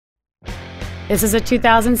This is a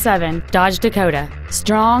 2007 Dodge Dakota.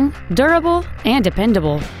 Strong, durable, and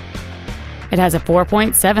dependable. It has a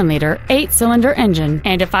 4.7-liter, 8-cylinder engine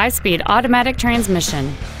and a 5-speed automatic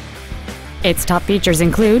transmission. Its top features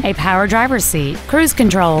include a power driver's seat, cruise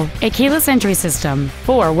control, a keyless entry system,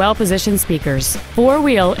 4 well-positioned speakers,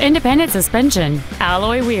 4-wheel independent suspension,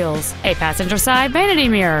 alloy wheels, a passenger side vanity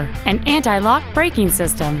mirror, an anti-lock braking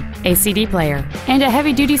system, a CD player, and a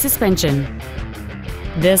heavy-duty suspension.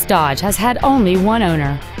 This Dodge has had only one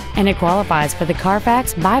owner, and it qualifies for the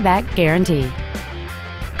Carfax buyback guarantee.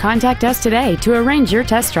 Contact us today to arrange your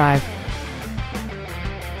test drive.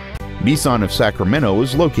 Nissan of Sacramento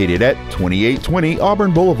is located at 2820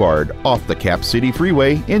 Auburn Boulevard off the Cap City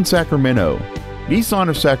Freeway in Sacramento. Nissan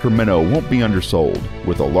of Sacramento won't be undersold.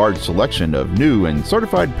 With a large selection of new and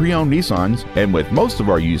certified pre-owned Nissans, and with most of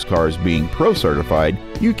our used cars being Pro-certified,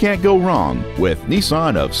 you can't go wrong with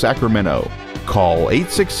Nissan of Sacramento. Call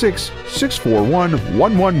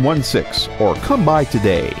 866-641-1116 or come by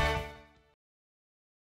today.